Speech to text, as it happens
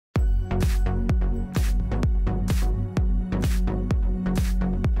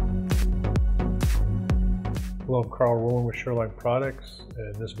Hello, I'm Carl Rowan with Sherline Products.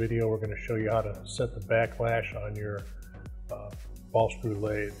 In this video we're going to show you how to set the backlash on your ball screw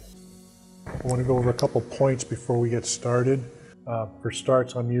lathe. I want to go over a couple points before we get started. For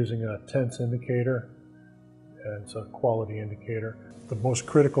starts, I'm using a tense indicator, and it's a quality indicator. The most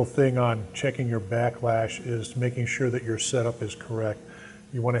critical thing on checking your backlash is making sure that your setup is correct.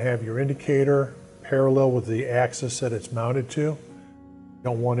 You want to have your indicator parallel with the axis that it's mounted to. You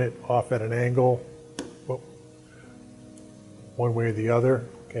don't want it off at an angle one way or the other.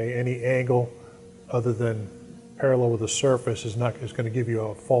 Okay, any angle other than parallel with the surface is going to give you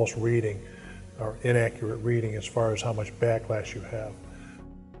a false reading or inaccurate reading as far as how much backlash you have.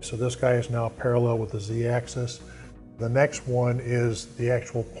 So this guy is now parallel with the Z-axis. The next one is the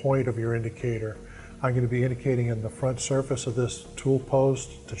actual point of your indicator. I'm going to be indicating in the front surface of this tool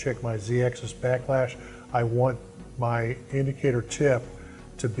post to check my Z-axis backlash. I want my indicator tip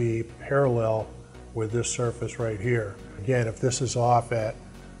to be parallel with this surface right here. Again, if this is off at,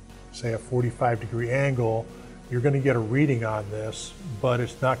 say, a 45-degree angle, you're going to get a reading on this, but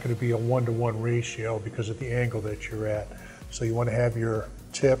it's not going to be a 1-to-1 ratio because of the angle that you're at. So you want to have your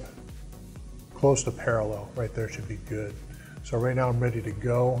tip close to parallel. Right there should be good. So right now I'm ready to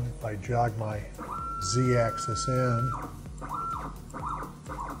go. If I jog my Z-axis in,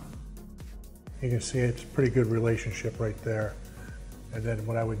 you can see it's a pretty good relationship right there. And then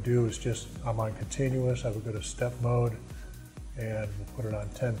what I would do is I'm on continuous, I would go to step mode and we'll put it on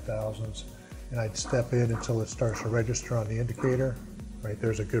 10 thousandths, and I'd step in until it starts to register on the indicator. Right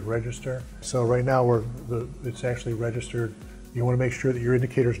there's a good register. So right now it's actually registered. You want to make sure that your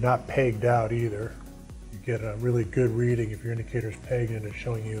indicator is not pegged out either. You get a really good reading if your indicator is pegged and it's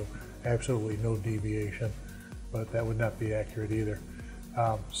showing you absolutely no deviation, but that would not be accurate either.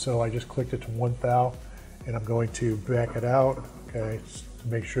 So I just clicked it to 1 thou, and I'm going to back it out, okay, to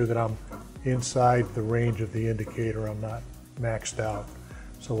make sure that I'm inside the range of the indicator. I'm not maxed out.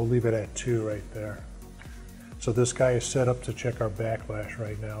 So we'll leave it at 2 right there. So this guy is set up to check our backlash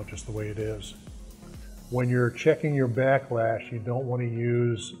right now, just the way it is. When you're checking your backlash, you don't want to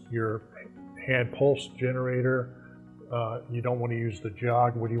use your hand pulse generator. You don't want to use the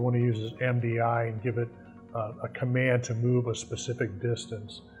jog. What you want to use is MDI and give it a command to move a specific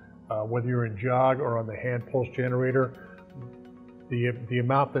distance. Whether you're in jog or on the hand pulse generator, the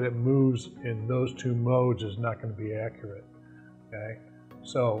amount that it moves in those two modes is not going to be accurate. Okay,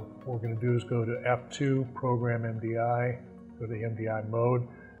 so what we're going to do is go to F2, Program MDI, go to the MDI mode.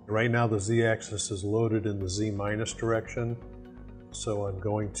 Right now the Z-axis is loaded in the Z- direction, so I'm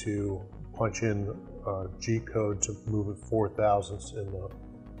going to punch in G code to move it 4 thousandths in the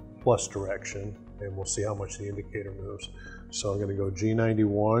plus direction, and we'll see how much the indicator moves. So I'm going to go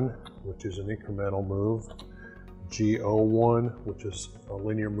G91, which is an incremental move, G01, which is a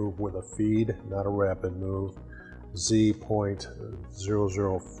linear move with a feed, not a rapid move,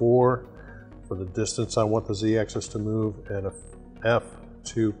 Z.004 for the distance I want the Z-axis to move, and a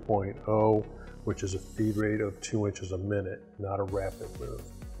F2.0, which is a feed rate of 2 inches a minute, not a rapid move.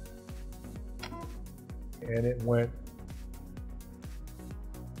 And it went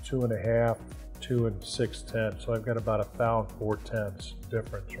 2.5, 2 6/10, so I've got about 1 thou and 4/10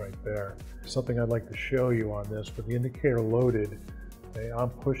 difference right there. Something I'd like to show you on this, with the indicator loaded, okay,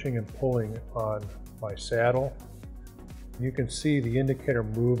 I'm pushing and pulling on my saddle. You can see the indicator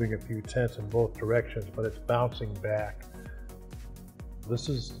moving a few tenths in both directions, but it's bouncing back. This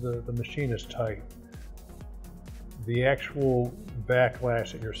is the machine is tight. The actual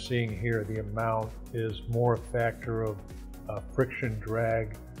backlash that you're seeing here, the amount, is more a factor of friction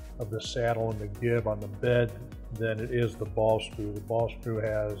drag of the saddle and the gib on the bed than it is the ball screw. The ball screw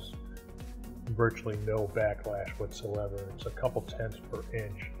has virtually no backlash whatsoever. It's a couple tenths per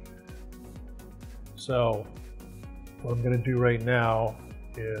inch. So what I'm going to do right now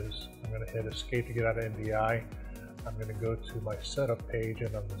is I'm going to hit escape to get out of MDI. I'm going to go to my setup page,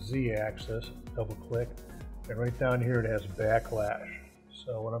 and on the Z-axis, double click, and right down here it has backlash.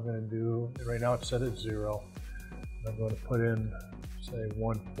 So what I'm going to do, right now it's set at 0. I'm going to put in, say,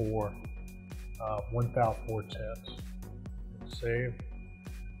 1 thou 4/10. Save.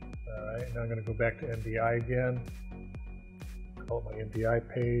 All right, now I'm going to go back to MDI again, call it my MDI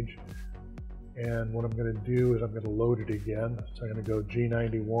page, and what I'm going to do is I'm going to load it again. So I'm going to go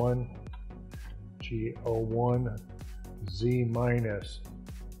G91, G01, Z-.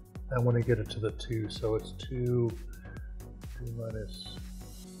 I want to get it to the 2, so it's 2 minus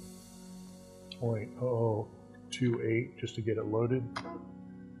 0.0028 just to get it loaded.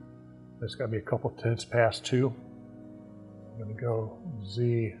 That's got me a couple tenths past 2. I'm going to go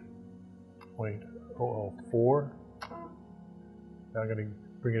Z.004. Now I'm going to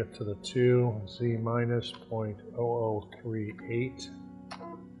bring it to the 2, Z minus 0.0038.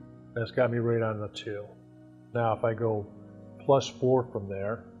 That's got me right on the 2. Now if I go plus 4 from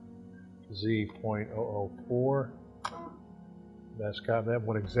there, Z 0.004, that's got that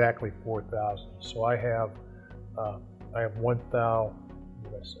one exactly 4,000. So I have 1,000, what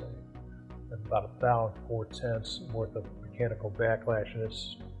did I say? About 1,004 worth of mechanical backlash, and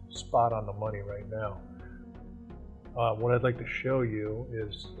it's spot on the money right now. What I'd like to show you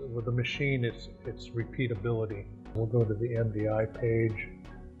is with the machine, its repeatability. We'll go to the MDI page,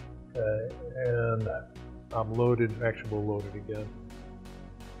 and I'm loaded. Actually, we'll load it again.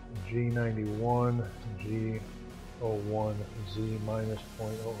 G91, G01, Z minus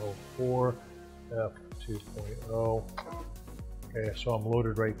 0.004, F 2.0. Okay, so I'm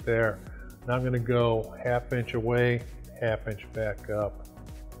loaded right there. Now I'm going to go ½ inch away, ½ inch back up.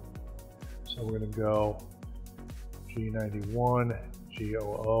 So we're going to go G91,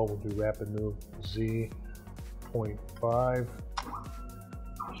 G00, we'll do rapid move Z 0.5.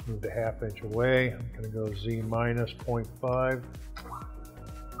 Just move the ½ inch away. I'm going to go Z minus 0.5.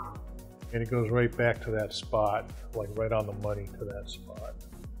 And it goes right back to that spot, like right on the money to that spot.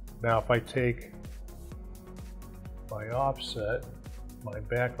 Now if I take my offset, my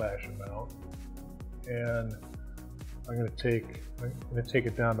backlash amount, and I'm going to take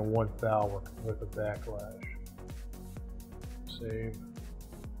it down to 1 thou worth of backlash. Save.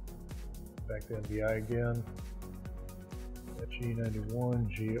 Back to MDI again. G91,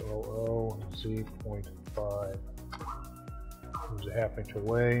 G00, Z.5. Moves a ½ inch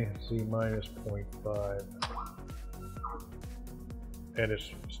away, Z minus 0.5. And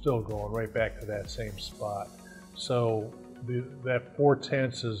it's still going right back to that same spot. So that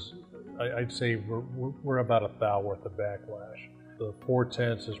 4/10 is, I'd say we're about 1 thou worth of backlash. The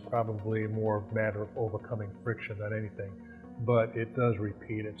 4/10 is probably more a matter of overcoming friction than anything, but it does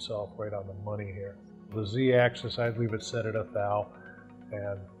repeat itself right on the money here. The Z-axis, I'd leave it set at 1 thou,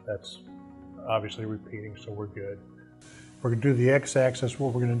 and that's obviously repeating, so we're good. We're going to do the X-axis.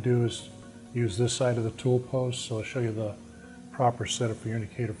 What we're going to do is use this side of the tool post, so I'll show you the proper setup for your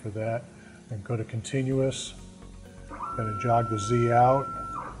indicator for that. And go to continuous. Going to jog the Z out.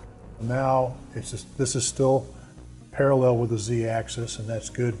 Now this is still parallel with the Z-axis, and that's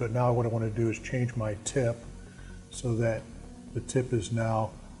good, but now what I want to do is change my tip so that the tip is now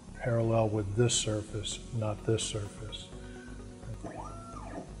parallel with this surface, not this surface.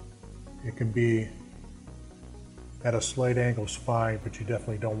 It can be at a slight angle is fine, but you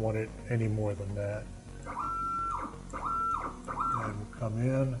definitely don't want it any more than that. And we'll come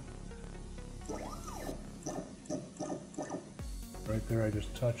in. Right there, I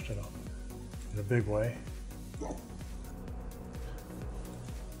just touched it in a big way.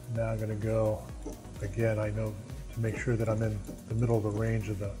 Now I'm going to go, again, I know to make sure that I'm in the middle of the range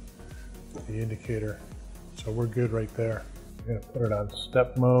of the indicator. So we're good right there. I'm going to put it on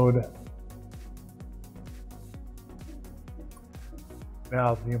step mode.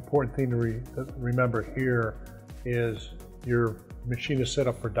 Now, the important thing to remember here is your machine is set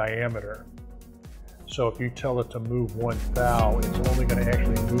up for diameter. So if you tell it to move 1 thou, it's only going to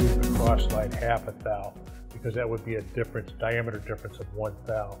actually move the cross slide ½ a thou, because that would be a diameter difference of 1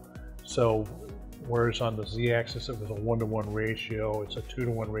 thou. So whereas on the Z-axis it was a 1-to-1 ratio, it's a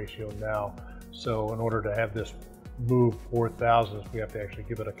 2-to-1 ratio now. So in order to have this move 4 thousandths, we have to actually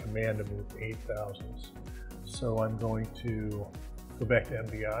give it a command to move 8 thousandths. So I'm going to go back to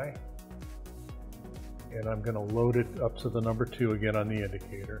MDI, and I'm going to load it up to the number 2 again on the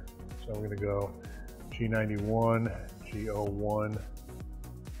indicator. So I'm going to go G91, G01,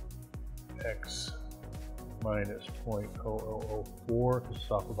 X minus 0.0004, because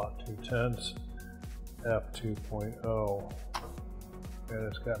it's off about 2/10, F 2.0, and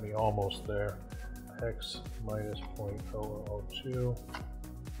it's got me almost there, X minus 0.0002.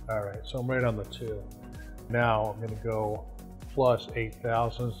 All right, so I'm right on the 2. Now I'm going to go plus 8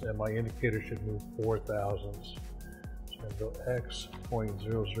 thousandths, and my indicator should move 4 thousandths. So I'm going to go X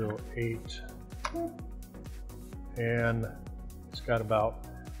 0.008, and it's got about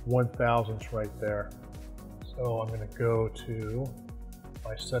 1 thousandths right there. So I'm going to go to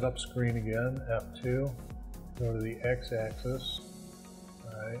my setup screen again, F2, go to the X-axis,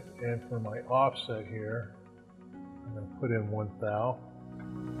 all right, and for my offset here, I'm going to put in 1 thou.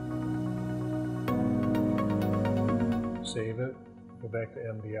 Save it, go back to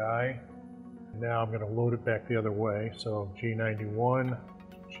MDI. Now I'm going to load it back the other way. So G91,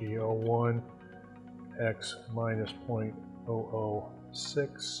 G01, X minus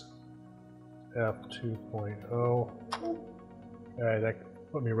 0.006, F 2.0. All right, that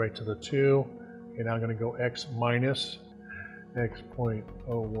put me right to the 2. And now I'm going to go X minus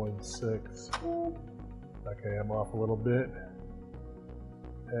X.016. Okay, I'm off a little bit.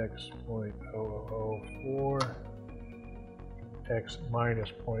 X.0004. X minus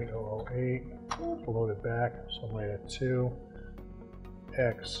 0.008. Load it back, so I'm right at 2.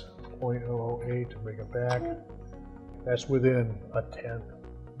 X 0.008 to bring it back. That's within a tenth,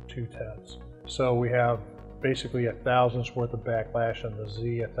 2/10. So we have basically a thousandths worth of backlash on the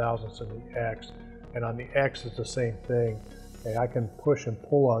Z, a thousandths in the X, and on the X it's the same thing. Okay, I can push and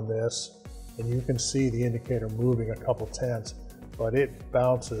pull on this, and you can see the indicator moving a couple tenths, but it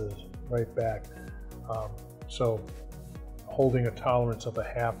bounces right back. So holding a tolerance of a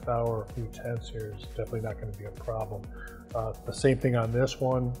half thou or a few tenths here is definitely not going to be a problem. The same thing on this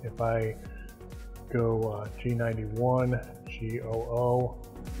one. If I go G91, G00,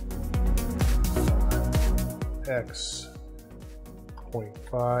 X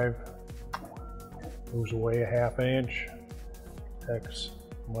 0.5, moves away a half inch, X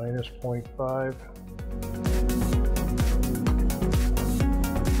minus 0.5,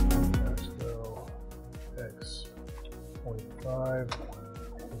 let's go X 0.5,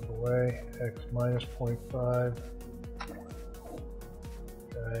 move away, X minus 0.5,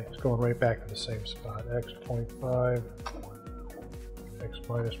 okay, it's going right back to the same spot, X 0.5, X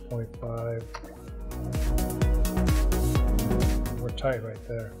minus 0.5, we're tight right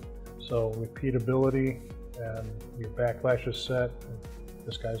there. So repeatability and your backlash is set.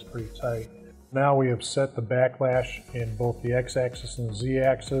 This guy's pretty tight. Now we have set the backlash in both the X-axis and the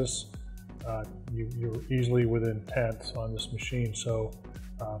Z-axis. You're easily within tenths on this machine. So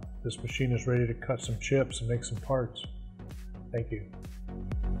this machine is ready to cut some chips and make some parts. Thank you.